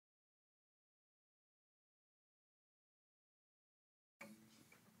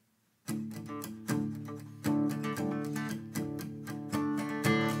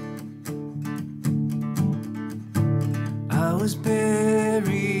was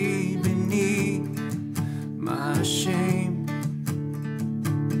buried beneath my shame.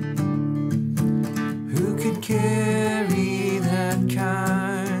 Who could carry that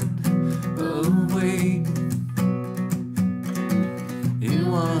kind of weight? It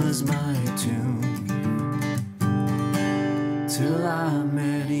was my tomb till I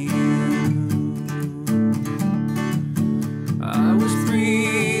met you. I was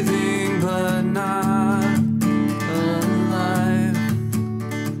breathing but not alive.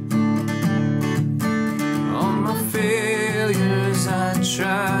 All my failures I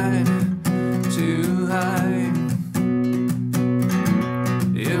tried to hide.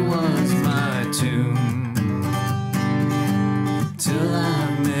 It was my tomb till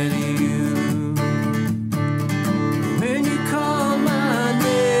I met you. When you called my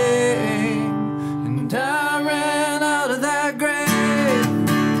name and I ran out of that grave,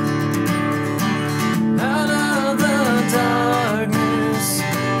 out of the darkness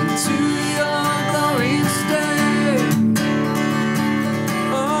into your glorious day.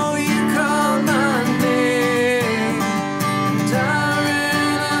 Oh, you called my name and I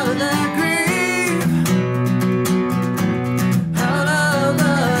ran out of that grave, out of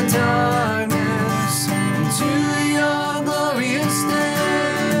the darkness into your glorious day.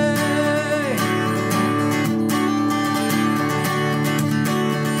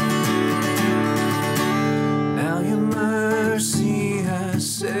 Now your mercy has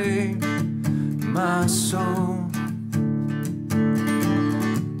saved my soul.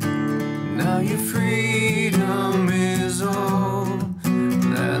 Now your freedom is all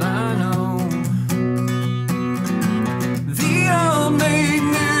that I know. The old made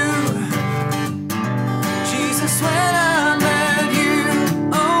new, Jesus, when I met you.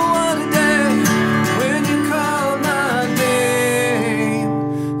 Oh, what a day when you called my name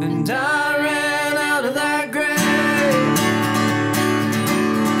and I ran out of that grave,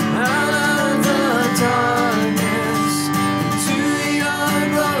 out of the darkness into your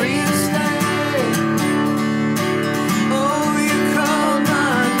glorious day. Oh, you called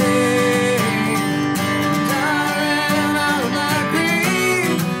my name and I ran out of that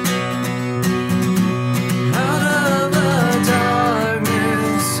grave, out of the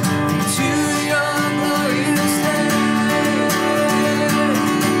darkness into your glorious day.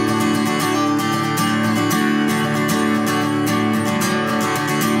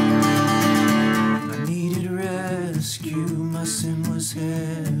 I needed rescue, my sin was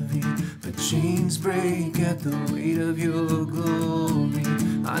heavy, but chains break at the weight of your glory.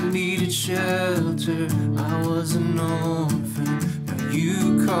 I needed shelter, I was an orphan, now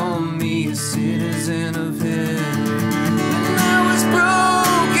you call me a citizen of heaven. When I was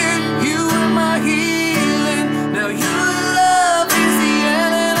broken, you were my healing. Now your love is the air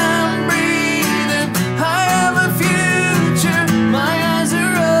that I'm breathing. I have a future, my eyes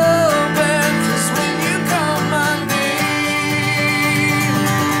are open, 'cause when you call my name,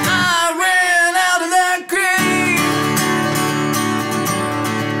 I ran out of that grave,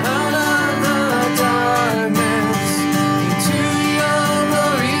 out of the darkness into your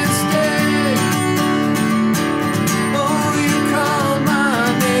glorious day. Oh, you called my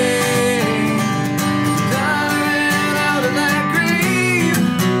name and I ran out of that grave,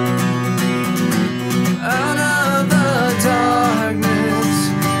 out of the darkness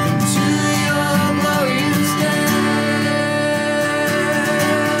into your glorious day.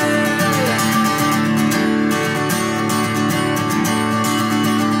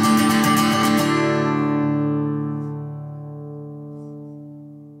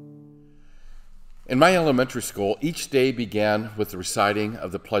 In my elementary school, each day began with the reciting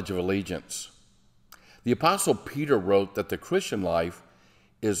of the Pledge of Allegiance. The Apostle Peter wrote that the Christian life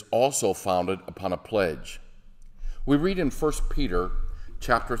is also founded upon a pledge. We read in 1 Peter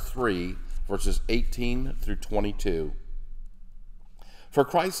chapter 3, verses 18 through 22. For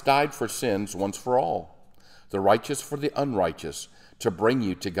Christ died for sins once for all, the righteous for the unrighteous, to bring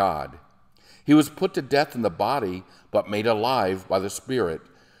you to God. He was put to death in the body, but made alive by the Spirit,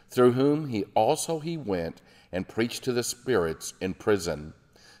 through whom he went and preached to the spirits in prison,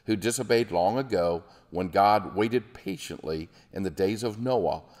 who disobeyed long ago when God waited patiently in the days of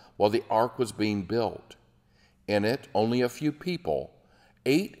Noah while the ark was being built. In it, only a few people,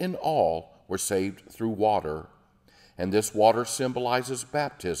 8 in all, were saved through water. And this water symbolizes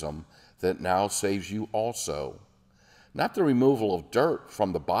baptism that now saves you also. Not the removal of dirt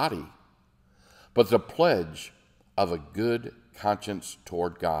from the body, but the pledge of a good conscience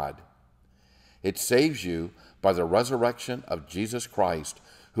toward God. It saves you by the resurrection of Jesus Christ,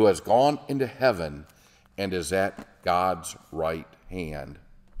 who has gone into heaven and is at God's right hand.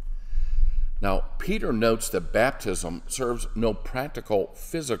 Now, Peter notes that baptism serves no practical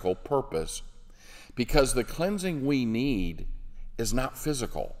physical purpose because the cleansing we need is not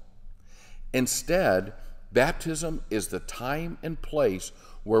physical. Instead, baptism is the time and place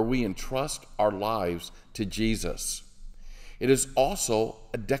where we entrust our lives to Jesus. It is also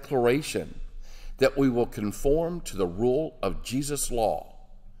a declaration that we will conform to the rule of Jesus' law,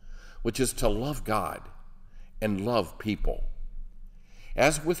 which is to love God and love people.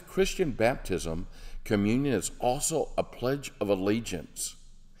 As with Christian baptism, communion is also a pledge of allegiance.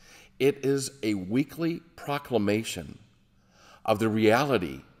 It is a weekly proclamation of the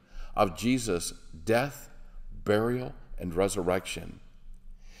reality of Jesus' death, burial, and resurrection.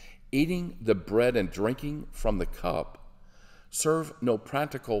 Eating the bread and drinking from the cup serve no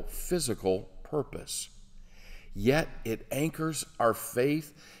practical physical purpose, yet it anchors our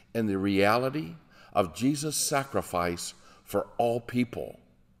faith in the reality of Jesus' sacrifice for all people,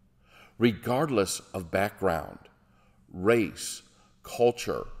 regardless of background, race,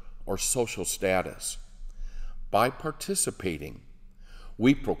 culture, or social status. By participating,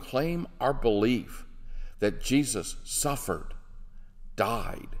 we proclaim our belief that Jesus suffered,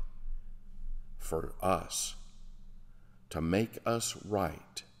 died for us to make us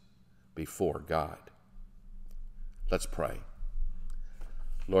right before God. Let's pray.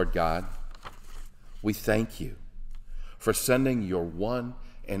 Lord God, we thank you for sending your one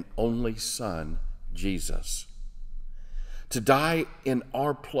and only Son, Jesus, to die in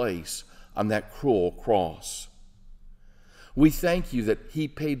our place on that cruel cross. We thank you that he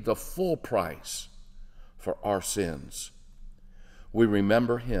paid the full price for our sins. We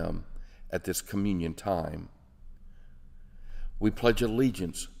remember him at this communion time. We pledge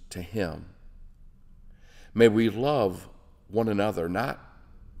allegiance to him. May we love one another, not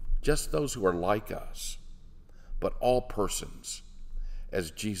just those who are like us, but all persons, as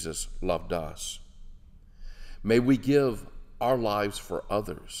Jesus loved us. May we give our lives for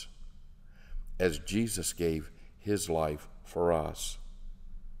others, as Jesus gave his life for us.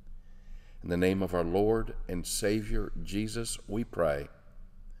 In the name of our Lord and Savior, Jesus, we pray.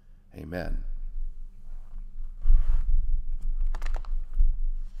 Amen.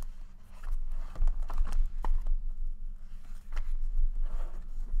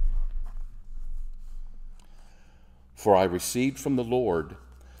 For I received from the Lord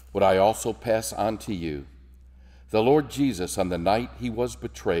what I also pass on to you. The Lord Jesus, on the night he was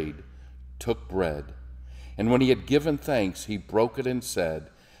betrayed, took bread, and when he had given thanks, he broke it and said,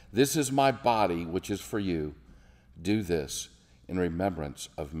 "This is my body, which is for you. Do this in remembrance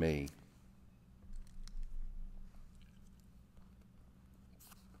of me."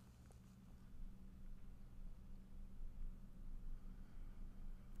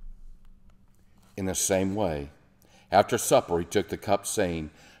 In the same way, after supper, he took the cup, saying,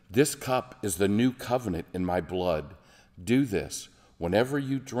 "This cup is the new covenant in my blood. Do this whenever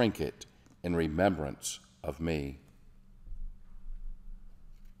you drink it in remembrance of me."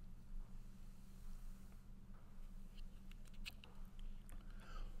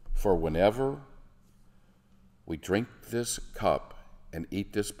 For whenever we drink this cup and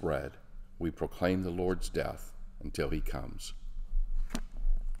eat this bread, we proclaim the Lord's death until he comes.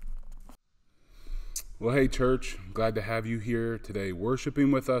 Well, hey, church, glad to have you here today worshiping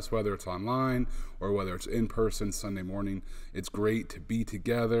with us, whether it's online or whether it's in person Sunday morning. It's great to be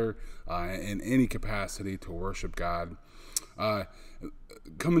together in any capacity to worship God.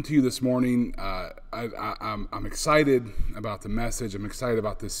 Coming to you this morning, I'm excited about the message. I'm excited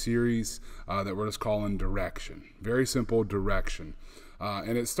about this series that we're just calling Direction. Very simple, Direction.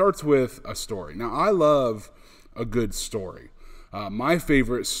 And it starts with a story. Now, I love a good story. My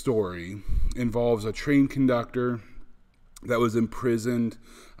favorite story involves a train conductor that was imprisoned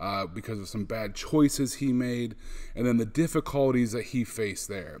because of some bad choices he made, and then the difficulties that he faced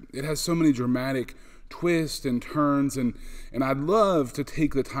there. It has so many dramatic twists and turns, and I'd love to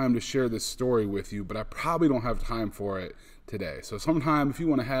take the time to share this story with you, but I probably don't have time for it today. So sometime, if you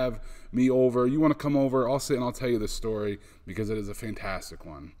want to have me over, you want to come over, I'll sit and I'll tell you this story because it is a fantastic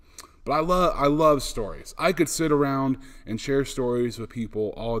one. But I love stories. I could sit around and share stories with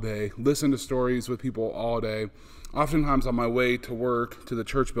people all day, listen to stories with people all day. Oftentimes on my way to work, to the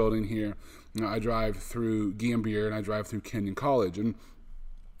church building here, I drive through Gambier and I drive through Kenyon College. And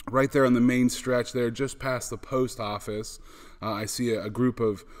right there on the main stretch there, just past the post office, I see a group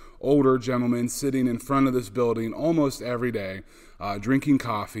of older gentlemen sitting in front of this building almost every day, drinking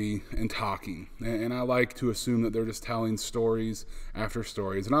coffee and talking. And I like to assume that they're just telling stories after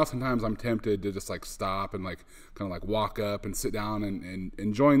stories. And oftentimes I'm tempted to just like stop and like kind of like walk up and sit down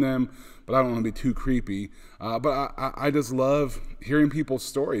and join them. But I don't want to be too creepy. But I just love hearing people's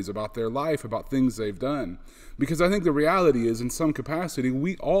stories about their life, about things they've done. Because I think the reality is, in some capacity,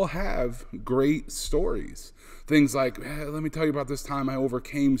 we all have great stories. Things like, hey, let me tell you about this time I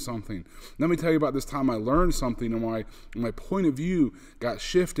overcame something. Let me tell you about this time I learned something and my point of view got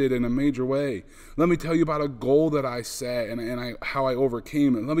shifted in a major way. Let me tell you about a goal that I set and how I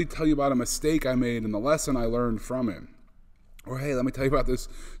overcame it. Let me tell you about a mistake I made and the lesson I learned from it. Or, hey, let me tell you about this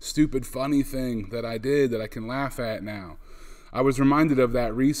stupid, funny thing that I did that I can laugh at now. I was reminded of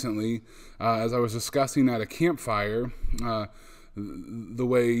that recently as I was discussing at a campfire the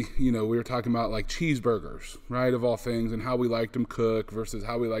way, we were talking about like cheeseburgers, right, of all things, and how we liked them cooked versus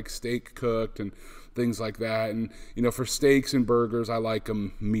how we like steak cooked and things like that. And, for steaks and burgers, I like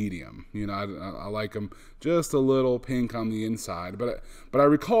them medium. I like them just a little pink on the inside. But I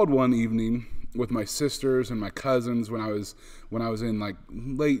recalled one evening with my sisters and my cousins when I was in like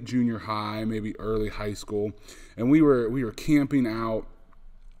late junior high, maybe early high school, and we were camping out,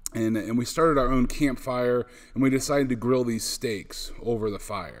 and we started our own campfire, and we decided to grill these steaks over the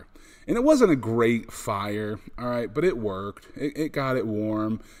fire. And it wasn't a great fire, all right, but it worked. It got it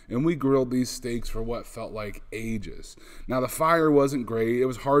warm, and we grilled these steaks for what felt like ages. Now, the fire wasn't great. It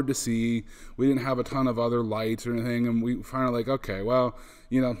was hard to see. We didn't have a ton of other lights or anything, and we finally like, okay, well,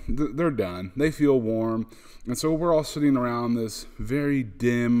 they're done. They feel warm. And so we're all sitting around this very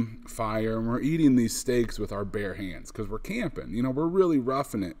dim fire, and we're eating these steaks with our bare hands because we're camping. We're really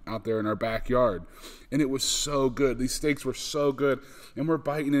roughing it out there in our backyard. And it was so good. These steaks were so good. And we're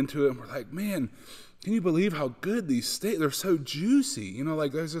biting into it, and we're like, man, can you believe how good these steaks, they're so juicy.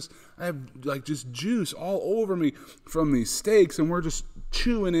 I have like just juice all over me from these steaks, and we're just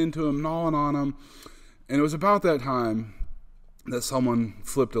chewing into them, gnawing on them. And it was about that time that someone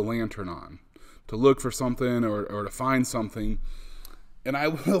flipped a lantern on to look for something or to find something. And I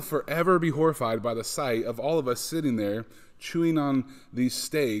will forever be horrified by the sight of all of us sitting there chewing on these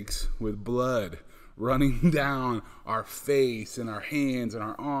steaks with blood running down our face and our hands and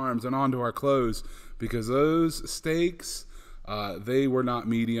our arms and onto our clothes, because those steaks, they were not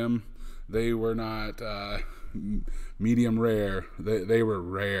medium. They were not medium rare. They were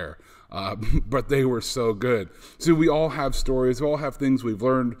rare. But they were so good. So we all have stories. We all have things we've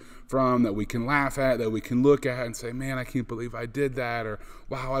learned from that we can laugh at, that we can look at and say, man, I can't believe I did that. Or,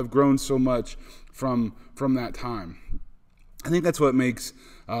 wow, I've grown so much from that time. I think that's what makes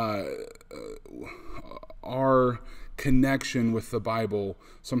our connection with the Bible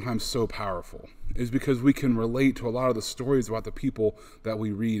sometimes so powerful, is because we can relate to a lot of the stories about the people that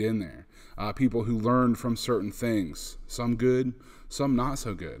we read in there. People who learned from certain things, some good, some not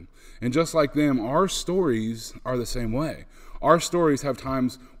so good. And just like them, our stories are the same way. Our stories have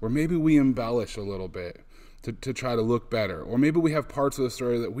times where maybe we embellish a little bit to try to look better. Or maybe we have parts of the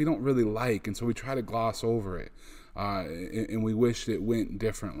story that we don't really like, and so we try to gloss over it. And we wish it went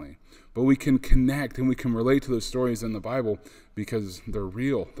differently. But we can connect and we can relate to those stories in the Bible because they're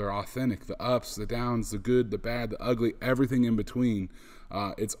real, they're authentic. The ups, the downs, the good, the bad, the ugly, everything in between,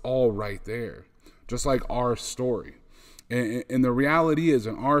 it's all right there. Just like our story. And the reality is,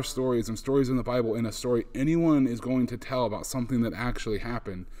 in our stories and stories in the Bible, in a story anyone is going to tell about something that actually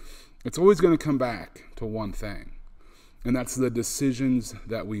happened, it's always going to come back to one thing. And that's the decisions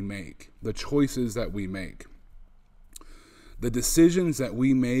that we make, the choices that we make. The decisions that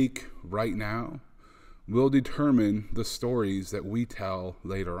we make right now will determine the stories that we tell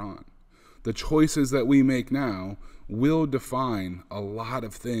later on. The choices that we make now will define a lot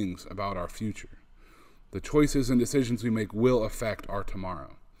of things about our future. The choices and decisions we make will affect our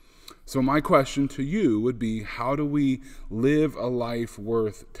tomorrow. So my question to you would be, how do we live a life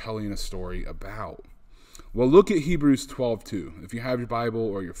worth telling a story about? Well, look at Hebrews 12:2. If you have your Bible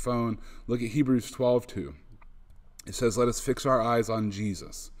or your phone, look at Hebrews 12:2. It says, let us fix our eyes on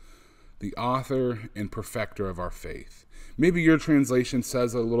Jesus, the author and perfecter of our faith. Maybe your translation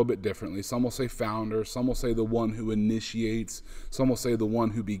says it a little bit differently. Some will say founder, some will say the one who initiates, some will say the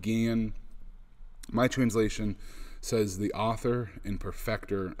one who began. My translation says the author and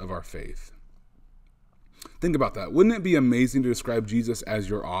perfecter of our faith. Think about that. Wouldn't it be amazing to describe Jesus as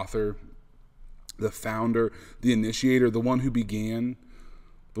your author, the founder, the initiator, the one who began,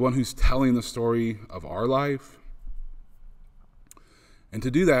 the one who's telling the story of our life? And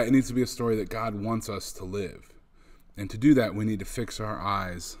to do that, it needs to be a story that God wants us to live. And to do that, we need to fix our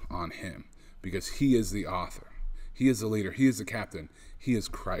eyes on him, because he is the author. He is the leader. He is the captain. He is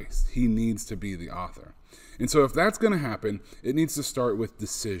Christ. He needs to be the author. And so if that's going to happen, it needs to start with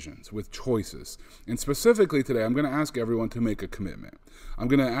decisions, with choices. And specifically today, I'm going to ask everyone to make a commitment. I'm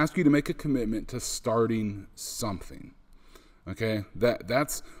going to ask you to make a commitment to starting something. Okay?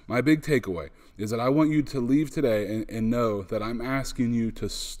 That's my big takeaway, is that I want you to leave today and know that I'm asking you to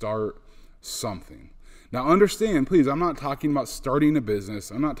start something. Now understand, please, I'm not talking about starting a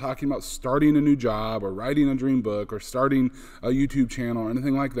business. I'm not talking about starting a new job or writing a dream book or starting a YouTube channel or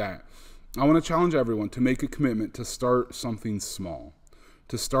anything like that. I want to challenge everyone to make a commitment to start something small,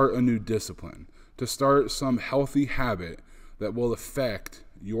 to start a new discipline, to start some healthy habit that will affect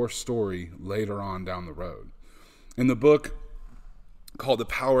your story later on down the road. In the book called The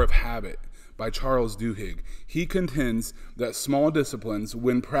Power of Habit by Charles Duhigg, he contends that small disciplines,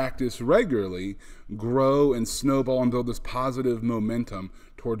 when practiced regularly, grow and snowball and build this positive momentum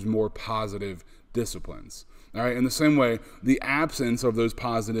towards more positive disciplines. All right, in the same way, the absence of those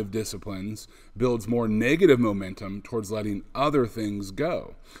positive disciplines builds more negative momentum towards letting other things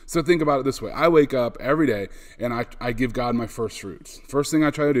go. So think about it this way. I wake up every day and I give God my first fruits. First thing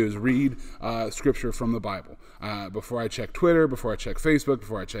I try to do is read scripture from the Bible. Before I check Twitter, before I check Facebook,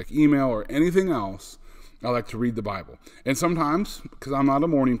 before I check email or anything else, I like to read the Bible. And sometimes, because I'm not a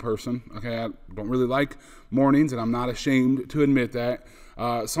morning person, okay, I don't really like mornings, and I'm not ashamed to admit that,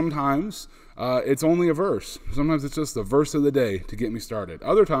 sometimes it's only a verse. Sometimes it's just the verse of the day to get me started.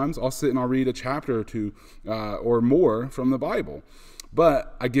 Other times, I'll sit and I'll read a chapter or two or more from the Bible.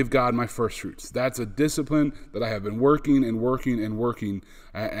 But I give God my first fruits. That's a discipline that I have been working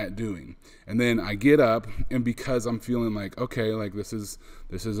at doing. And then I get up, and because I'm feeling like, okay, like this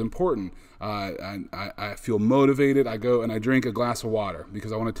is important, I feel motivated. I go and I drink a glass of water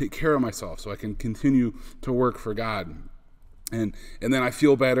because I want to take care of myself so I can continue to work for God. And then I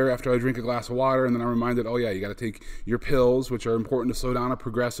feel better after I drink a glass of water, and then I'm reminded, oh yeah, you got to take your pills, which are important to slow down a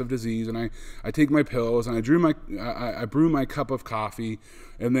progressive disease. And I take my pills, and I brew my cup of coffee,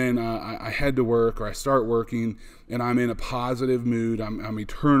 and then I head to work, or I start working, and I'm in a positive mood. I'm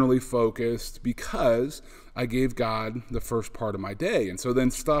eternally focused because I gave God the first part of my day. And so then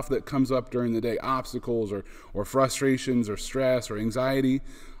stuff that comes up during the day, obstacles or frustrations or stress or anxiety,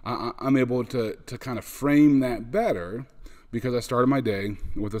 I'm able to kind of frame that better, because I started my day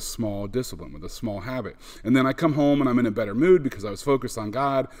with a small discipline, with a small habit. And then I come home and I'm in a better mood because I was focused on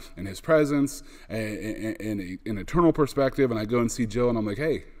God and His presence and an eternal perspective. And I go and see Jill and I'm like,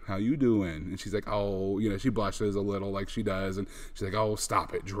 hey, how you doing? And she's like, oh, she blushes a little like she does. And she's like, oh,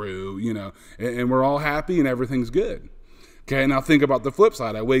 stop it, Drew, and we're all happy and everything's good. Okay, now think about the flip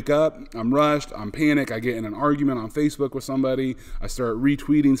side. I wake up, I'm rushed, I'm panicked, I get in an argument on Facebook with somebody, I start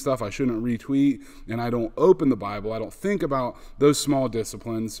retweeting stuff I shouldn't retweet, and I don't open the Bible, I don't think about those small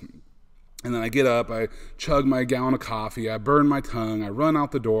disciplines. And then I get up, I chug my gallon of coffee, I burn my tongue, I run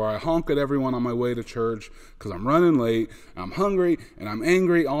out the door, I honk at everyone on my way to church because I'm running late, I'm hungry, and I'm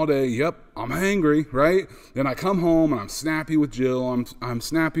angry all day. Yep, I'm angry, right? Then I come home and I'm snappy with Jill, I'm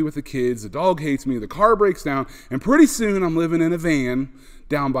snappy with the kids, the dog hates me, the car breaks down, and pretty soon I'm living in a van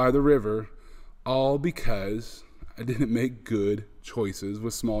down by the river, all because I didn't make good choices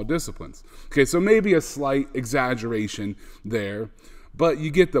with small disciplines. Okay, so maybe a slight exaggeration there, but you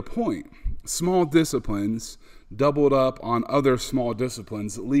get the point. Small disciplines doubled up on other small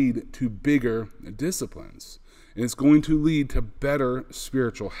disciplines lead to bigger disciplines. And it's going to lead to better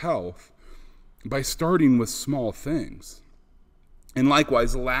spiritual health by starting with small things. And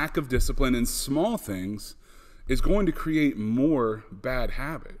likewise, lack of discipline in small things is going to create more bad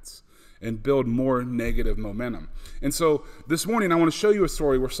habits and build more negative momentum. And so this morning, I want to show you a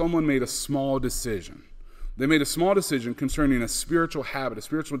story where someone made a small decision. They made a small decision concerning a spiritual habit, a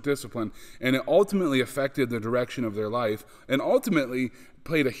spiritual discipline, and it ultimately affected the direction of their life and ultimately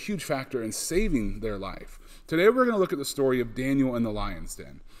played a huge factor in saving their life. Today we're going to look at the story of Daniel and the lion's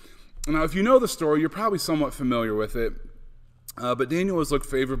den. Now, if you know the story, you're probably somewhat familiar with it, but Daniel was looked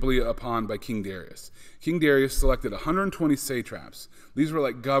favorably upon by King Darius. King Darius selected 120 satraps. These were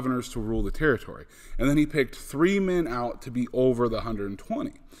like governors to rule the territory. And then he picked 3 men out to be over the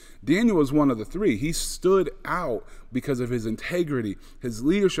 120. Daniel was one of the 3. He stood out because of his integrity, his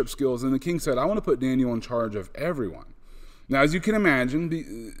leadership skills, and the king said, I want to put Daniel in charge of everyone. Now, as you can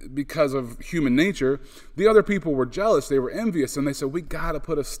imagine, because of human nature, the other people were jealous, they were envious, and they said, we got to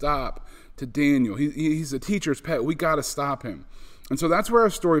put a stop to Daniel. He's a teacher's pet. We got to stop him. And so that's where our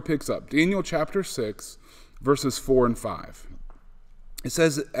story picks up. Daniel chapter 6, verses 4 and 5. It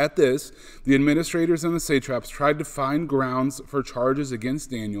says, at this, the administrators and the satraps tried to find grounds for charges against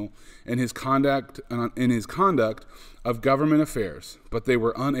Daniel in his conduct of government affairs, but they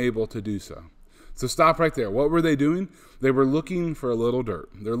were unable to do so. So stop right there. What were they doing? They were looking for a little dirt.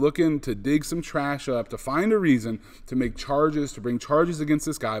 They're looking to dig some trash up, to find a reason to make charges, to bring charges against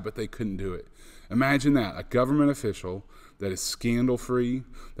this guy, but they couldn't do it. Imagine that, a government official that is scandal-free,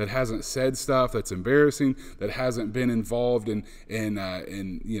 that hasn't said stuff that's embarrassing, that hasn't been involved in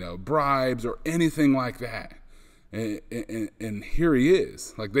bribes or anything like that. And here he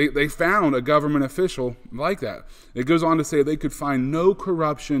is. Like they found a government official like that. It goes on to say they could find no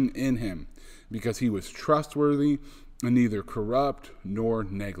corruption in him because he was trustworthy and neither corrupt nor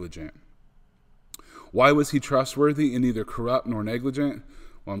negligent. Why was he trustworthy and neither corrupt nor negligent?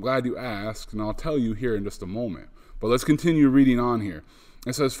 Well, I'm glad you asked, and I'll tell you here in just a moment. But let's continue reading on here.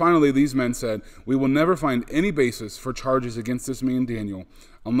 It says, finally, these men said, we will never find any basis for charges against this man Daniel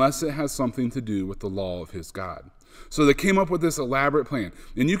unless it has something to do with the law of his God. So they came up with this elaborate plan.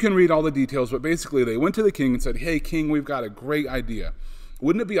 And you can read all the details, but basically they went to the king and said, hey, king, we've got a great idea.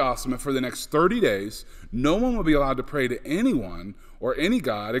 Wouldn't it be awesome if for the next 30 days, no one would be allowed to pray to anyone or any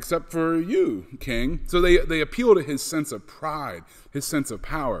god except for you, king? So they appeal to his sense of pride, his sense of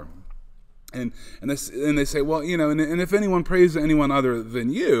power. And they say, well, and if anyone prays to anyone other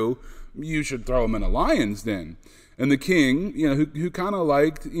than you should throw him in a lion's den. And the king, who kind of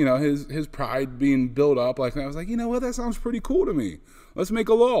liked, his pride being built up like that, was like, that sounds pretty cool to me. Let's make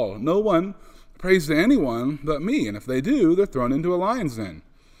a law. No one prays to anyone but me. And if they do, they're thrown into a lion's den.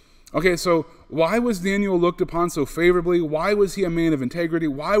 Okay, so why was Daniel looked upon so favorably? Why was he a man of integrity?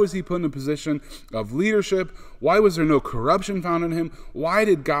 Why was he put in a position of leadership? Why was there no corruption found in him? Why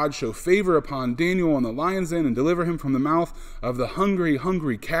did God show favor upon Daniel in the lion's den and deliver him from the mouth of the hungry,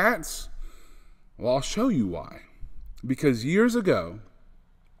 hungry cats? Well, I'll show you why. Because years ago,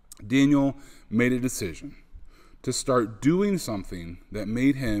 Daniel made a decision to start doing something that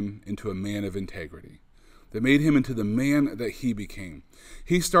made him into a man of integrity, that made him into the man that he became.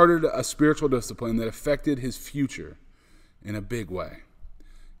 He started a spiritual discipline that affected his future in a big way.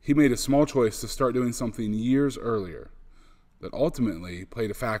 He made a small choice to start doing something years earlier that ultimately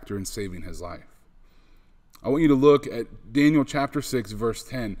played a factor in saving his life. I want you to look at Daniel chapter 6, verse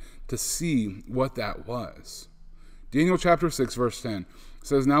 10 to see what that was. Daniel chapter 6, verse 10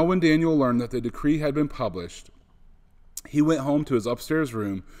 says, now when Daniel learned that the decree had been published, he went home to his upstairs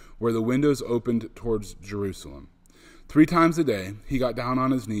room where the windows opened towards Jerusalem. 3 times a day, he got down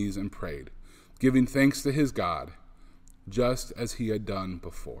on his knees and prayed, giving thanks to his God, just as he had done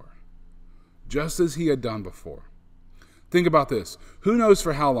before. Just as he had done before. Think about this. Who knows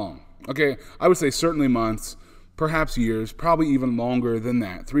for how long? Okay, I would say certainly months, perhaps years, probably even longer than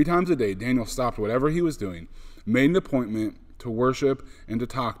that. 3 times a day, Daniel stopped whatever he was doing, made an appointment to worship and to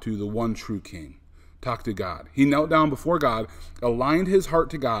talk to the one true king. Talk to God. He knelt down before God, aligned his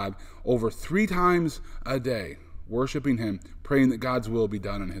heart to God over 3 times a day, worshiping him, praying that God's will be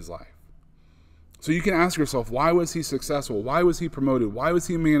done in his life. So you can ask yourself, why was he successful? Why was he promoted? Why was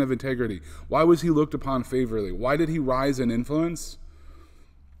he a man of integrity? Why was he looked upon favorably? Why did he rise in influence?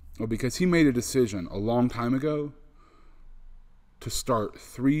 Well, because he made a decision a long time ago to start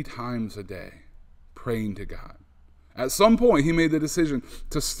 3 times a day praying to God. At some point, he made the decision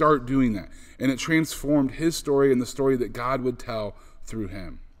to start doing that, and it transformed his story and the story that God would tell through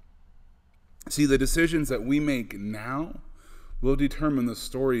him. See, the decisions that we make now will determine the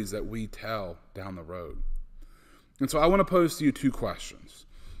stories that we tell down the road. And so I want to pose to you 2 questions.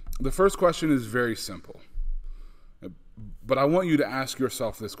 The first question is very simple, but I want you to ask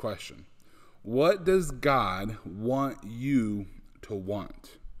yourself this question. What does God want you to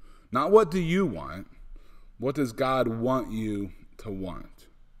want? Not what do you want? What does God want you to want?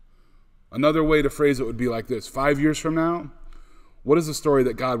 Another way to phrase it would be like this. 5 years from now, what is the story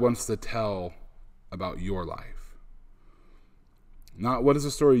that God wants to tell about your life? Not what is the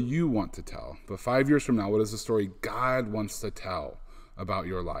story you want to tell, but 5 years from now, what is the story God wants to tell about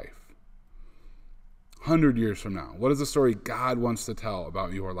your life? 100 years from now, what is the story God wants to tell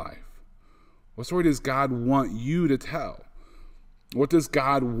about your life? What story does God want you to tell? What does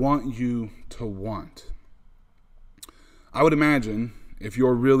God want you to want? I would imagine if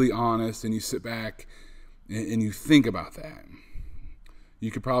you're really honest and you sit back and you think about that,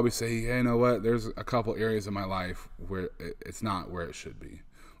 you could probably say, hey, you know what? There's a couple areas in my life where it's not where it should be,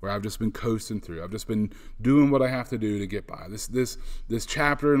 where I've just been coasting through. I've just been doing what I have to do to get by. This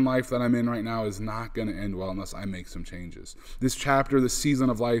chapter in life that I'm in right now is not going to end well unless I make some changes. This chapter, this season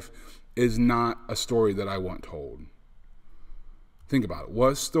of life is not a story that I want told. Think about it.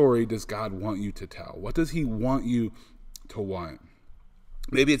 What story does God want you to tell? What does he want you to want?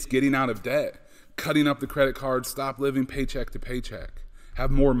 Maybe it's getting out of debt, cutting up the credit card, stop living paycheck to paycheck,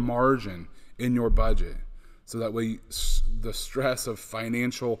 have more margin in your budget, so that way the stress of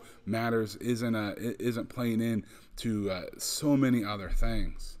financial matters isn't playing in to so many other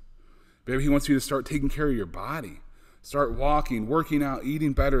things. Maybe he wants you to start taking care of your body. Start walking, working out,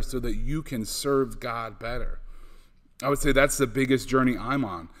 eating better so that you can serve God better. I would say that's the biggest journey I'm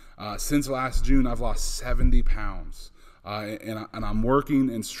on. Since last June, I've lost 70 pounds. And I'm working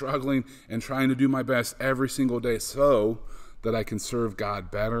and struggling and trying to do my best every single day so that I can serve God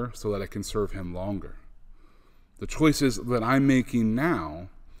better, so that I can serve him longer. The choices that I'm making now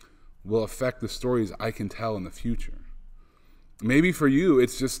will affect the stories I can tell in the future. Maybe for you,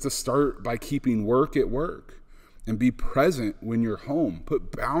 it's just to start by keeping work at work and be present when you're home.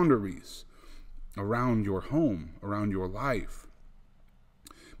 Put boundaries around your home, around your life.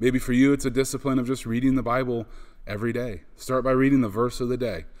 Maybe for you, it's a discipline of just reading the Bible every day. Start by reading the verse of the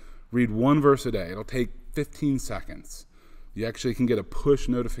day. Read one verse a day. It'll take 15 seconds. You actually can get a push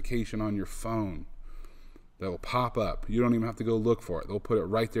notification on your phone that will pop up. You don't even have to go look for it. They'll put it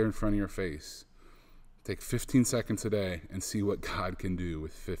right there in front of your face. Take 15 seconds a day and see what God can do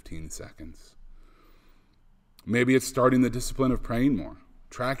with 15 seconds. Maybe it's starting the discipline of praying more.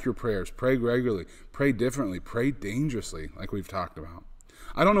 Track your prayers. Pray regularly. Pray differently. Pray dangerously, like we've talked about.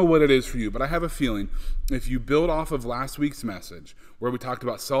 I don't know what it is for you, but I have a feeling if you build off of last week's message, where we talked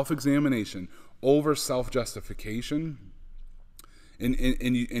about self-examination over self-justification, and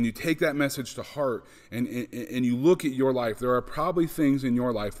you take that message to heart, and you look at your life, there are probably things in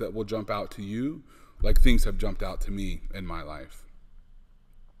your life that will jump out to you like things have jumped out to me in my life.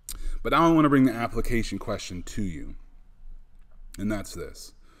 But now I want to bring the application question to you, and that's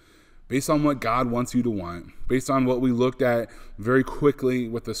this. Based on what God wants you to want, based on what we looked at very quickly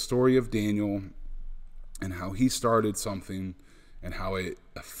with the story of Daniel and how he started something and how it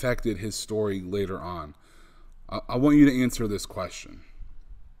affected his story later on, I want you to answer this question.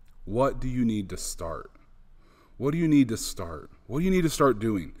 What do you need to start? What do you need to start? What do you need to start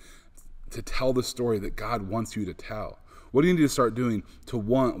doing to tell the story that God wants you to tell? What do you need to start doing to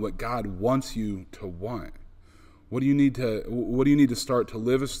want what God wants you to want? What do you need to start to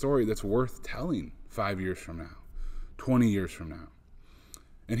live a story that's worth telling 5 years from now, 20 years from now?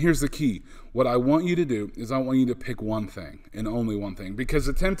 And here's the key. What I want you to do is I want you to pick one thing and only one thing, because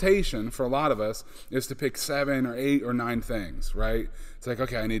the temptation for a lot of us is to pick 7 or 8 or 9 things, right? It's like,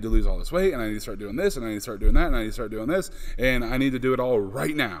 okay, I need to lose all this weight, and I need to start doing this, and I need to start doing that, and I need to start doing this, and I need to do it all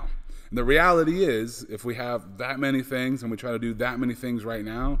right now. And the reality is, if we have that many things and we try to do that many things right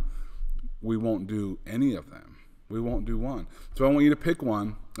now, we won't do any of them. We won't do one. So I want you to pick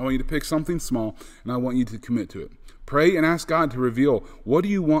one. I want you to pick something small, and I want you to commit to it. Pray and ask God to reveal, what do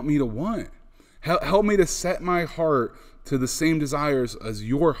you want me to want? Help me to set my heart to the same desires as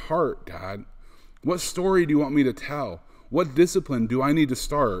your heart, God. What story do you want me to tell? What discipline do I need to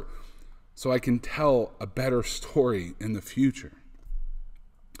start so I can tell a better story in the future?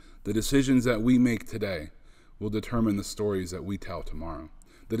 The decisions that we make today will determine the stories that we tell tomorrow.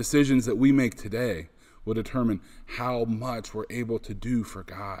 The decisions that we make today will determine how much we're able to do for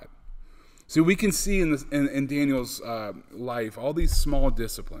God. See, we can see in Daniel's life all these small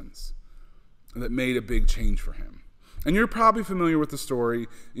disciplines that made a big change for him. And you're probably familiar with the story,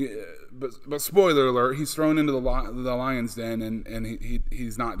 but spoiler alert, he's thrown into the lion's den, and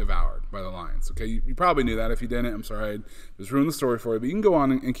he's not devoured by the lions. Okay, you probably knew that. If you didn't, I'm sorry, I just ruined the story for you, but you can go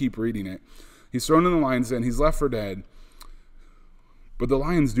on and keep reading it. He's thrown in the lion's den, he's left for dead, but the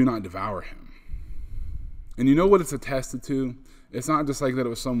lions do not devour him. And you know what it's attested to? It's not just like that it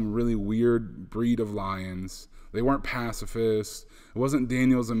was some really weird breed of lions. They weren't pacifists. It wasn't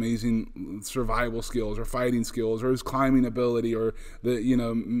Daniel's amazing survival skills or fighting skills or his climbing ability or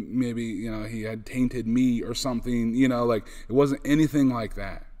maybe he had tainted meat or something, like it wasn't anything like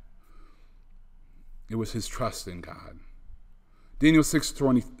that. It was his trust in God. Daniel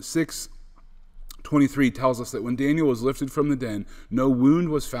 6:23 tells us that when Daniel was lifted from the den, no wound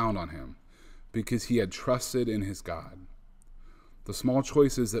was found on him because he had trusted in his God. The small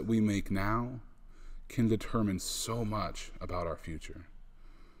choices that we make now can determine so much about our future.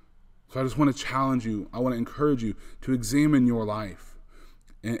 So I just want to challenge you. I want to encourage you to examine your life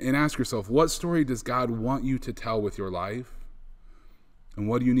and ask yourself, what story does God want you to tell with your life? And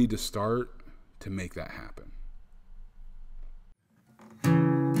what do you need to start to make that happen?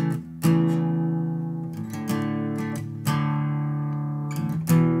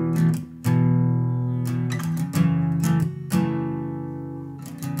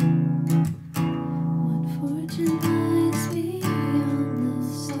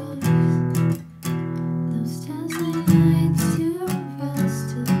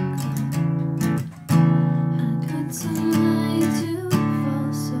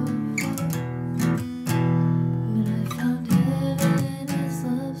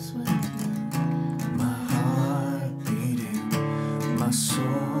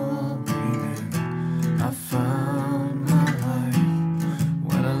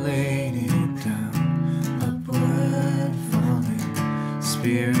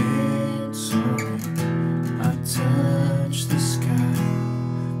 spirit soaring. I touch the sky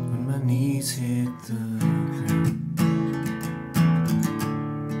when my knees hit the ground.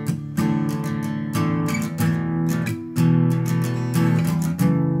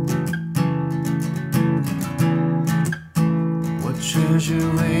 What treasure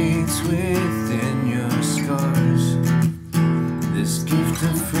waits within your scars? This gift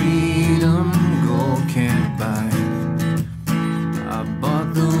of freedom gold can't buy. I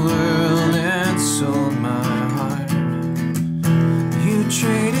bought the world and sold my heart. You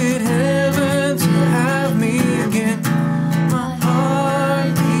traded heaven to have me again. My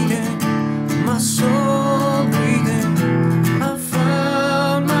heart beating, my soul breathing. I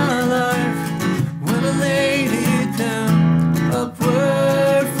found my life when I laid it down.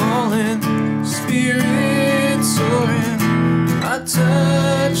 Upward falling, spirit soaring. I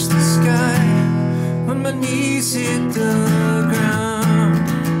touch the sky when my knees hit the ground.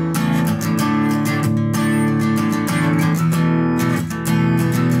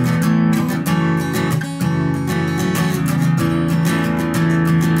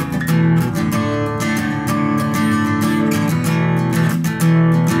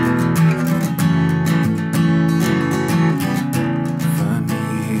 Find me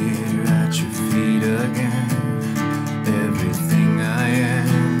here at your feet again. Everything I am,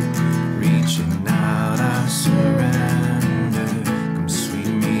 reaching out, I surrender. Come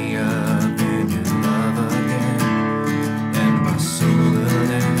sweep me up in your love again, and my soul will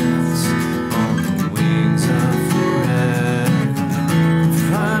dance on the wings of forever.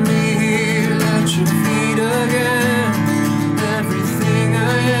 Find me here at your feet again. Everything I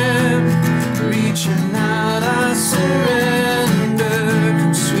am, reaching out, I surrender.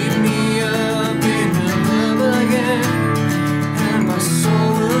 Come sweep me up in your love again, and my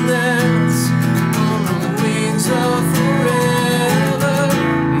soul will dance on the wings of forever.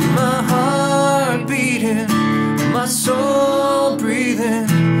 My heart beating, my soul breathing.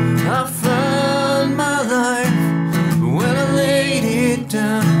 I found my life when I laid it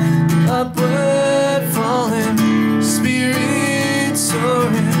down. Upward falling, spirit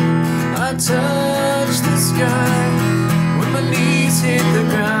soaring. I touch the sky when my knees hit the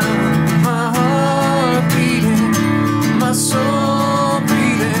ground. My heart beating, my soul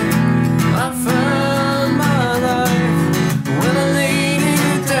breathing. I found my life when I laid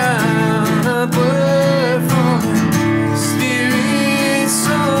it down. Upward falling, spirit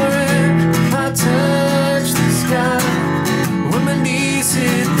soaring. I touch the sky when my knees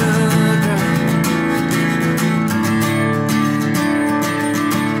hit the ground.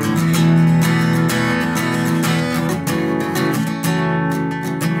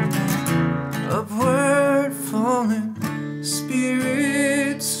 Upward falling,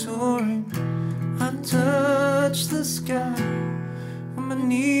 spirit soaring. I touch the sky when my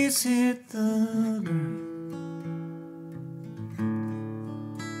knees hit the ground.